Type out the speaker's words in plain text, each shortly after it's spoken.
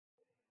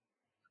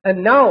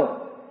And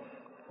now,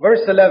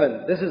 verse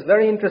 11. This is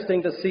very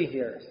interesting to see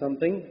here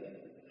something.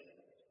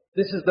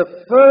 This is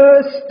the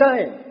first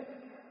time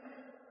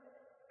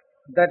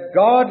that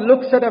God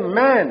looks at a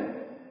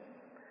man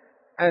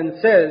and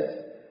says,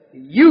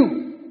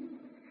 "You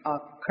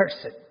are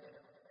cursed."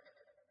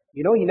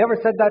 You know, he never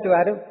said that to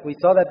Adam. We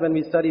saw that when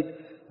we studied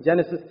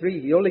Genesis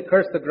 3. He only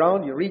cursed the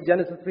ground. You read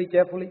Genesis 3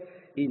 carefully.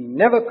 He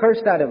never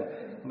cursed Adam.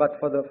 But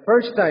for the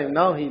first time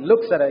now he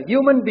looks at a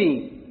human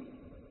being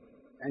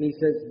and he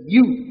says,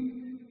 "You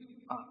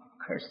are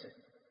cursed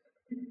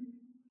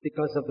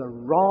because of the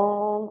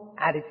wrong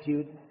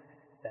attitude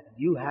that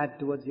you had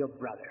towards your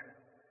brother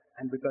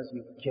and because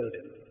you killed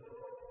him."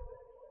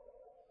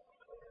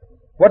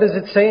 What does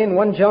it say in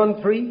 1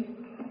 John 3?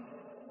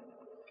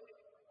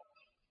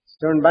 Let's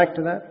turn back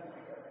to that.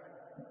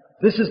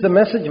 This is the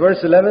message,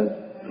 verse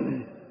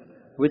 11,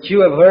 which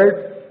you have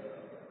heard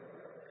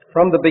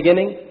from the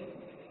beginning,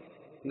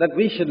 that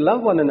we should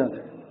love one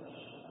another,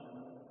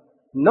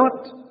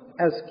 not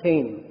as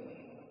Cain,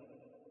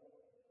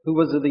 who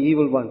was of the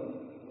evil one.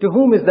 To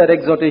whom is that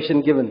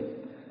exhortation given?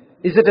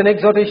 Is it an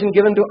exhortation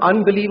given to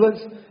unbelievers?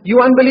 You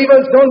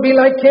unbelievers, don't be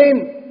like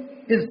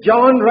Cain. Is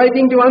John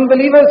writing to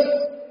unbelievers?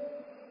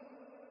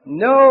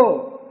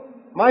 No.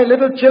 My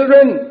little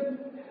children,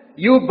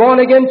 you born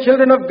again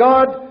children of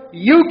God,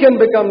 you can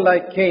become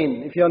like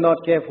Cain if you're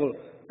not careful.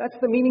 That's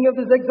the meaning of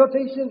this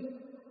exhortation.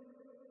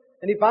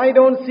 And if I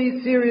don't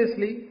see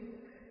seriously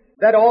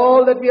that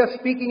all that we are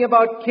speaking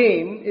about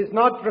Cain is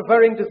not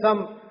referring to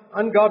some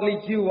ungodly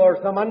Jew or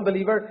some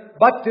unbeliever,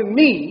 but to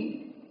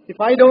me,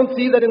 if I don't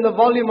see that in the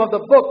volume of the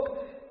book,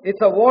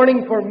 it's a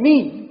warning for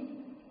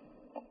me,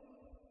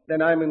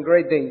 then I'm in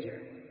great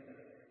danger.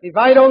 If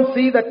I don't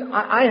see that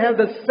I have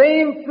the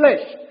same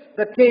flesh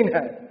that Cain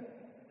had.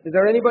 Is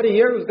there anybody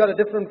here who's got a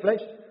different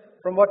flesh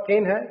from what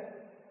Cain had?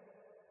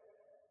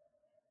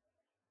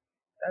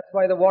 That's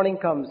why the warning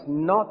comes,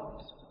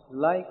 not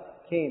like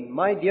Cain.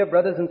 My dear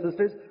brothers and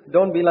sisters,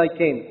 don't be like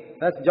Cain.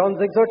 That's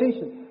John's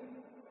exhortation.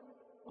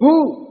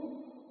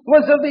 Who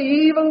was of the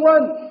evil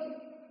one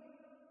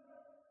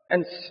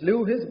and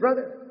slew his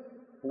brother.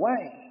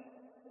 Why?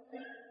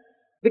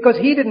 Because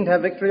he didn't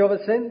have victory over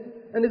sin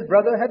and his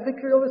brother had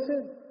victory over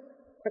sin.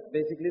 That's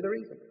basically the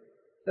reason.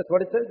 That's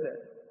what it says there.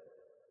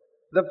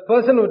 The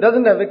person who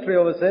doesn't have victory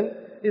over sin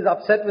is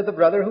upset with the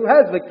brother who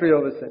has victory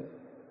over sin.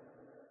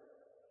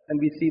 And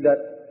we see that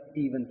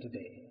even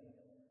today.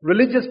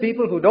 Religious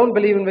people who don't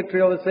believe in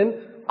victory over sin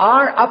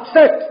are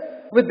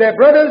upset with their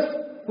brothers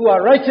who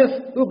are righteous,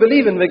 who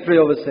believe in victory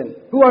over sin.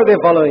 Who are they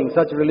following,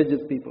 such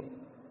religious people?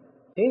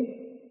 Okay?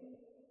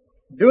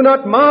 Do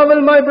not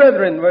marvel, my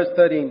brethren, verse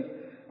 13,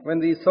 when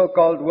these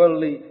so-called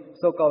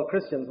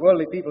Christians,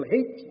 worldly people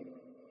hate you.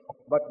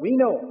 But we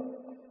know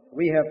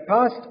we have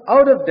passed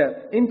out of death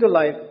into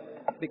life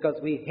because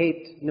we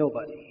hate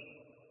nobody.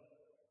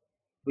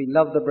 We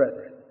love the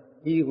brethren.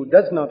 He who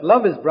does not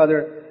love his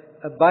brother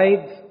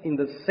abides in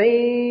the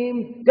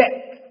same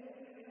death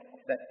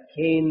that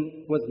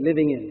Cain was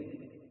living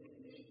in.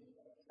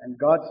 And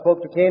God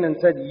spoke to Cain and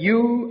said,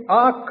 "You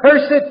are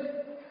cursed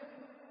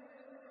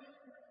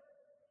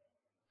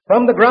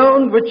from the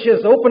ground which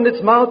has opened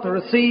its mouth to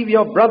receive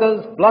your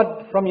brother's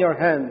blood from your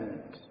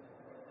hand.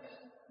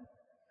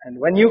 And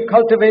when you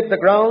cultivate the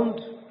ground,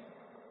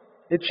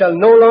 it shall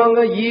no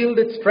longer yield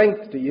its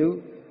strength to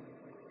you.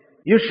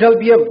 You shall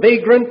be a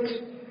vagrant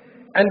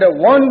and a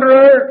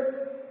wanderer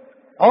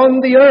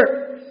on the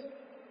earth."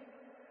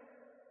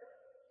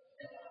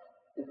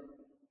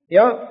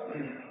 Yeah.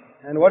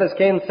 And what does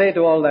Cain say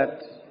to all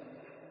that?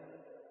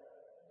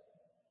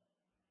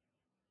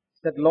 He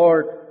said,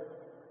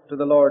 to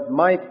the Lord,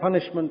 "My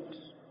punishment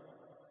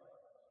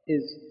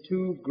is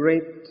too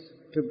great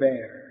to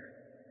bear."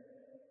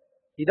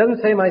 He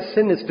doesn't say my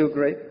sin is too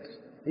great.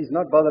 He's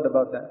not bothered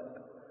about that.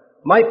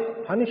 My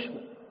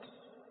punishment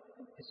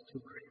is too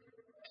great.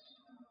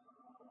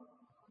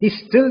 He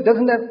still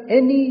doesn't have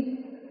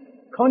any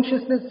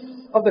consciousness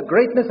of the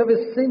greatness of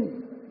his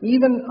sin,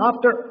 even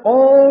after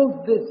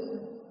all this.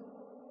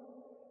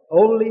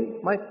 Only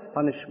my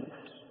punishment.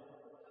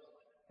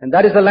 And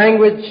that is the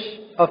language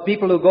of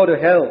people who go to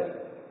hell,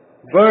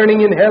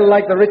 burning in hell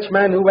like the rich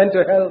man who went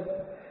to hell.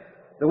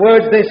 The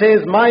words they say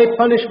is, "My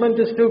punishment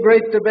is too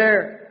great to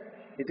bear."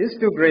 It is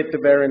too great to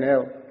bear in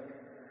hell.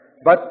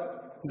 But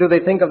do they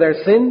think of their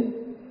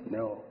sin?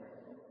 No.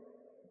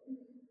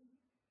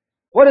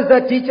 What does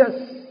that teach us?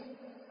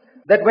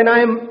 That when I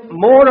am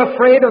more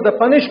afraid of the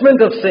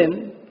punishment of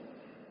sin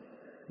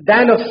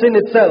than of sin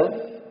itself,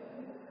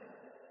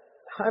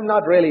 I'm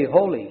not really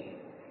holy.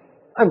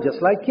 I'm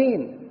just like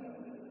Cain.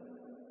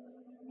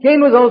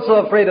 Cain was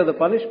also afraid of the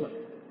punishment.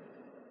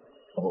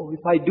 Oh,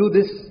 if I do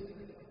this,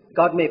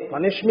 God may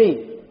punish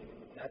me.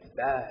 That's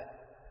bad.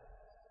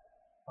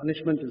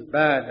 Punishment is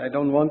bad. I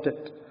don't want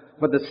it.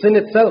 But the sin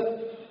itself,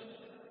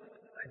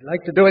 I'd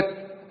like to do it.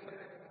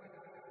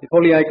 If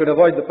only I could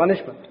avoid the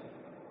punishment.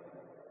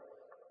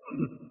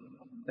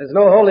 There's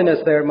no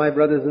holiness there, my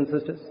brothers and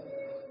sisters.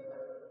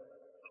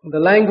 The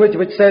language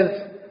which says,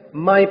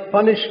 "My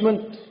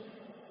punishment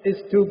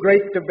is too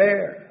great to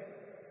bear,"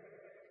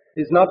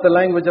 is not the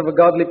language of a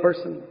godly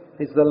person.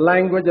 It's the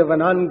language of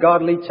an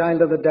ungodly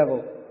child of the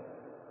devil.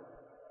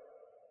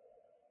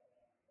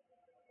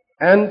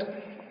 And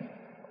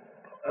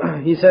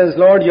he says,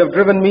 Lord, you have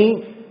driven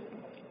me.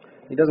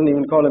 He doesn't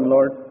even call him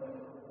Lord.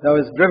 Thou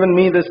hast driven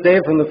me this day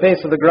from the face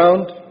of the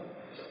ground,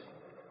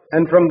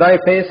 and from thy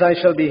face I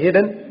shall be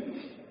hidden.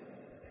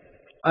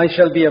 I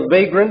shall be a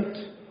vagrant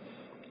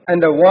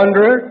and a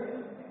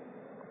wanderer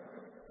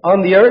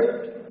on the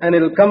earth, and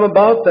it will come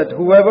about that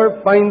whoever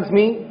finds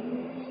me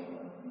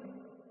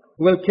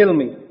will kill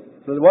me.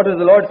 So what is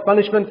the Lord's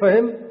punishment for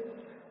him?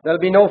 There will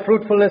be no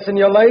fruitfulness in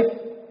your life.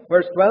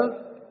 Verse 12.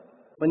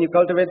 When you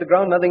cultivate the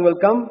ground, nothing will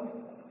come.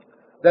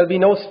 There will be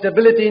no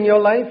stability in your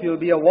life. You will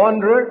be a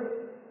wanderer.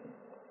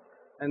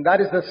 And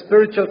that is the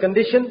spiritual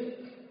condition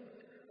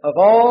of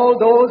all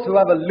those who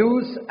have a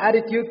loose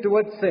attitude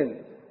towards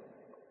sin.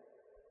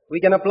 We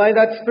can apply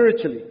that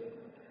spiritually.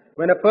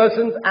 When a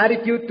person's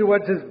attitude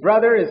towards his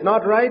brother is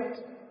not right,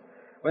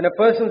 when a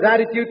person's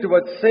attitude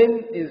towards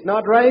sin is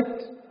not right,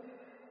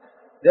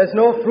 there's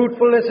no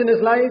fruitfulness in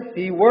his life.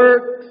 He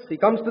works, he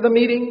comes to the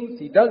meetings,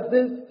 he does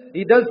this,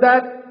 he does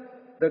that.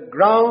 The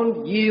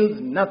ground yields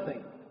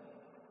nothing.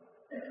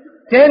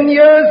 10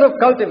 years of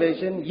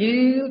cultivation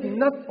yield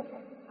nothing.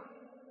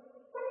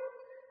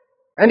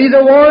 And he's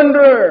a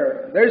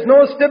wanderer. There's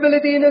no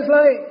stability in his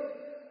life.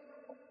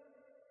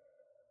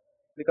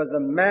 Because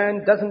the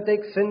man doesn't take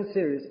sin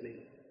seriously.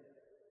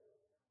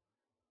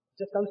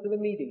 Just comes to the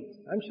meetings.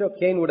 I'm sure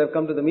Cain would have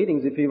come to the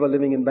meetings if he were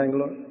living in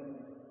Bangalore.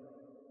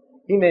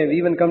 He may have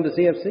even come to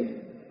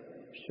CFC.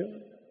 Sure.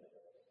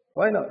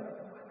 Why not?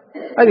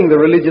 I think the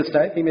religious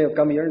type, he may have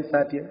come here and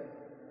sat here.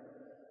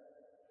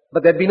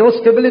 But there'd be no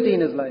stability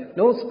in his life.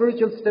 No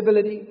spiritual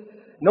stability.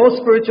 No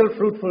spiritual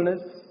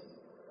fruitfulness.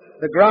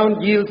 The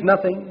ground yields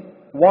nothing.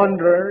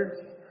 Wanderers,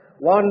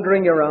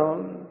 wandering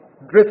around,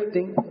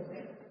 drifting.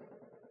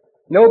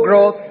 No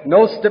growth,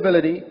 no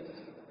stability,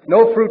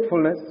 no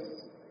fruitfulness.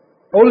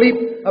 Only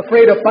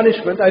afraid of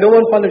punishment. I don't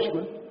want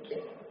punishment.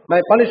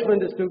 My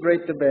punishment is too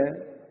great to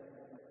bear.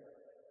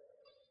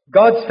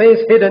 God's face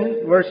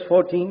hidden, verse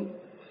 14.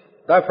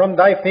 From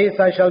thy face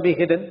I shall be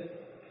hidden. It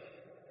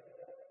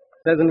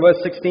says in verse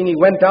 16, he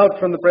went out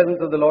from the presence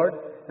of the Lord.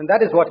 And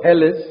that is what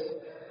hell is.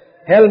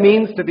 Hell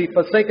means to be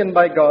forsaken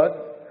by God,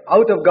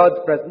 out of God's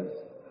presence.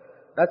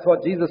 That's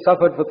what Jesus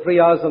suffered for 3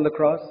 hours on the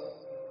cross.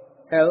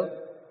 Hell.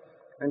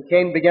 And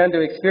Cain began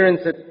to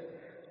experience it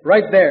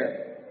right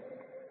there.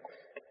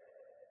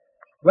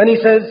 When he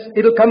says,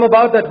 it'll come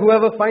about that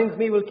whoever finds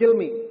me will kill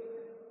me.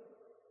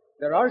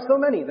 There are so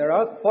many. There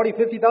are 40,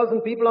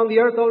 50,000 people on the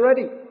earth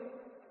already.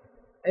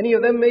 Any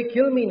of them may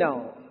kill me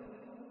now.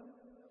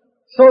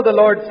 So the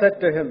Lord said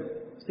to him,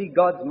 see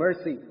God's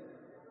mercy.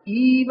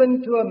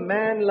 Even to a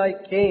man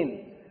like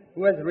Cain,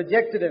 who has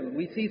rejected him,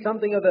 we see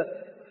something of the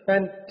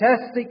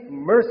fantastic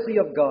mercy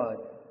of God.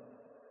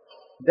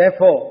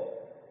 Therefore,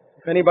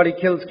 if anybody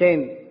kills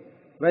Cain,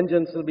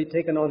 vengeance will be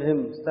taken on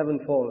him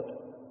sevenfold.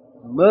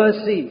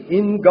 Mercy.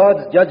 In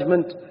God's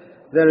judgment,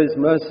 there is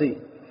mercy.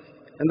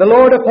 And the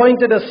Lord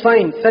appointed a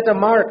sign, set a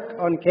mark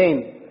on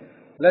Cain,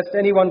 lest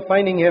anyone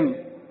finding him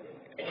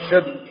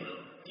should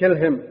kill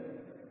him.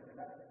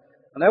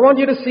 And I want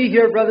you to see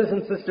here, brothers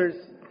and sisters,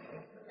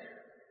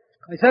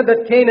 I said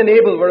that Cain and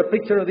Abel were a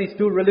picture of these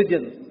two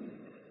religions.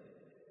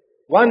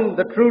 One,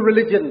 the true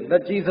religion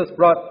that Jesus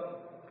brought,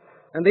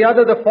 and the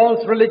other, the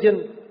false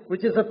religion,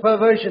 which is a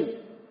perversion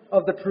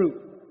of the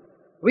truth.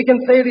 We can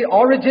say the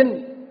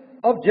origin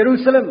of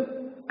Jerusalem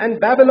and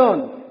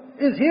Babylon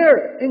is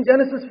here in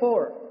Genesis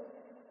 4.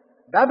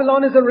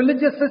 Babylon is a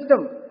religious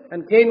system,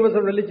 and Cain was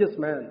a religious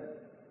man.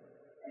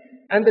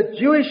 And the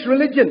Jewish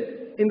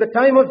religion in the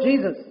time of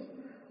Jesus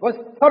was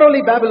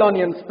thoroughly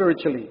Babylonian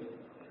spiritually.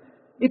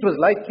 It was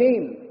like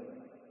Cain.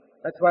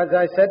 That's why, as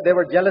I said, they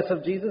were jealous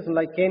of Jesus, and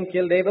like Cain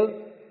killed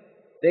Abel,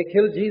 they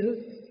killed Jesus.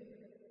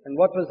 And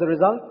what was the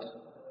result?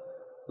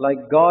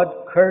 Like God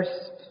cursed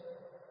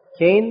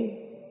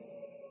Cain,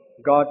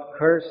 God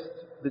cursed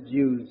the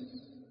Jews.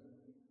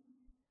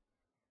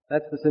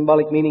 That's the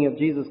symbolic meaning of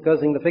Jesus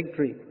cursing the fig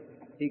tree.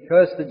 He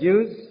cursed the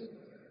Jews,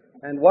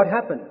 and what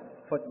happened?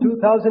 For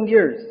 2,000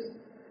 years,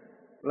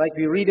 like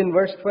we read in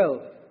verse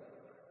 12,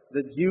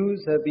 the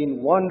Jews have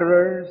been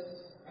wanderers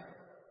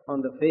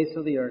on the face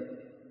of the earth,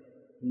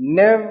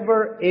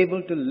 never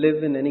able to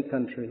live in any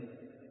country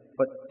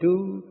for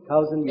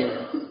 2,000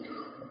 years.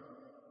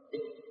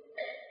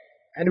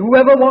 And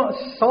whoever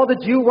saw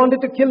the Jew wanted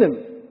to kill him.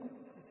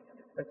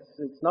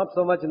 It's not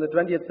so much in the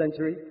 20th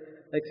century,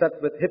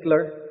 except with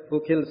Hitler,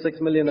 who killed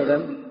 6 million of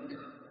them.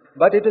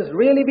 But it has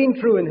really been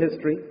true in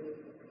history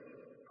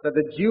that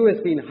the Jew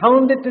has been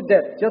hounded to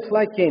death, just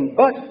like Cain.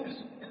 But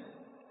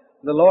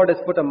the Lord has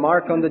put a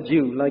mark on the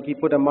Jew, like He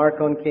put a mark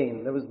on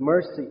Cain. There was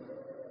mercy.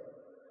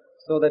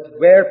 So that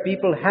where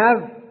people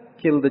have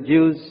killed the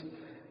Jews,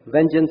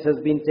 vengeance has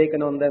been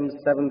taken on them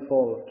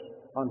sevenfold.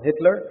 On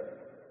Hitler,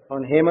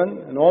 on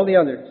Haman, and all the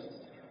others.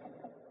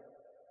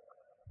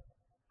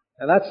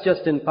 And that's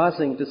just in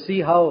passing to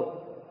see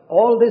how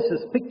all this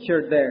is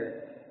pictured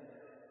there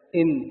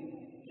in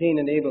Cain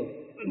and Abel.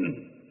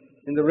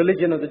 in the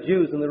religion of the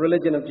Jews and the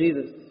religion of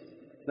Jesus.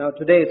 Now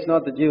today it's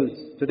not the Jews.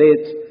 Today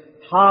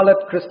it's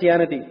harlot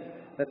Christianity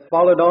that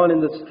followed on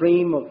in the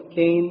stream of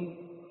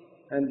Cain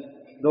and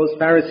those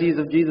Pharisees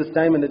of Jesus'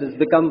 time, and it has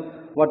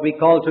become what we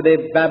call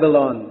today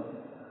Babylon.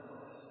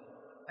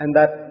 And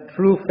that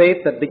true faith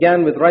that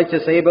began with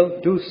righteous Abel,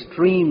 two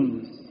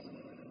streams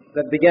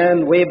that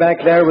began way back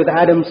there with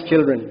Adam's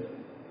children.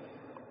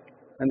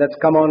 And that's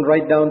come on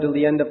right down till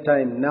the end of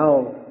time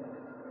now.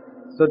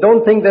 So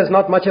don't think there's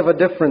not much of a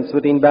difference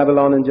between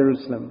Babylon and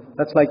Jerusalem.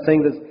 That's like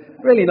saying there's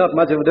really not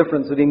much of a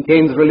difference between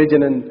Cain's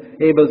religion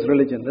and Abel's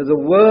religion. There's a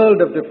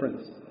world of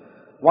difference.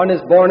 One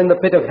is born in the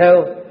pit of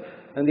hell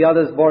and the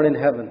other is born in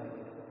heaven.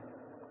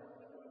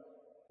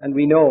 And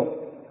we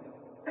know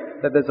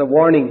that there's a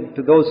warning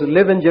to those who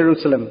live in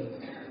Jerusalem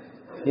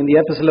in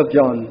the Epistle of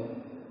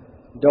John.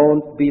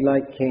 Don't be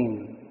like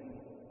Cain.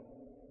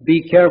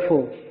 Be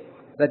careful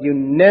that you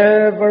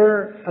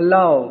never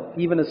allow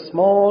even a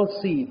small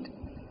seed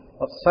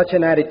of such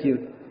an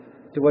attitude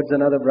towards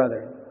another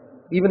brother.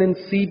 Even in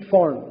seed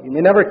form. You may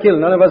never kill.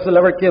 None of us will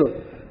ever kill.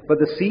 But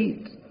the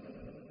seed.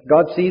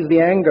 God sees the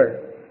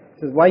anger.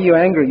 He says, why are you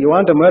angry? You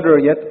aren't a murderer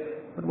yet.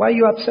 But why are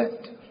you upset?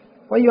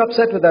 Why are you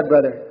upset with that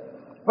brother?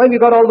 Why have you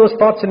got all those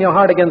thoughts in your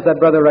heart against that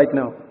brother right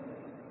now?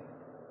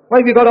 Why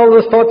have you got all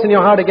those thoughts in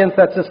your heart against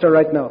that sister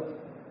right now?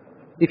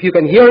 If you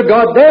can hear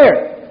God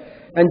there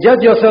and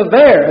judge yourself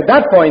there, at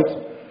that point,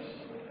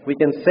 we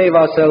can save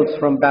ourselves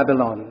from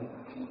Babylon.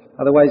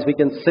 Otherwise, we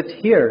can sit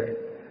here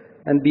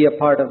and be a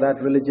part of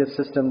that religious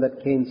system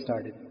that Cain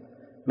started.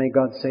 May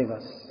God save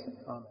us.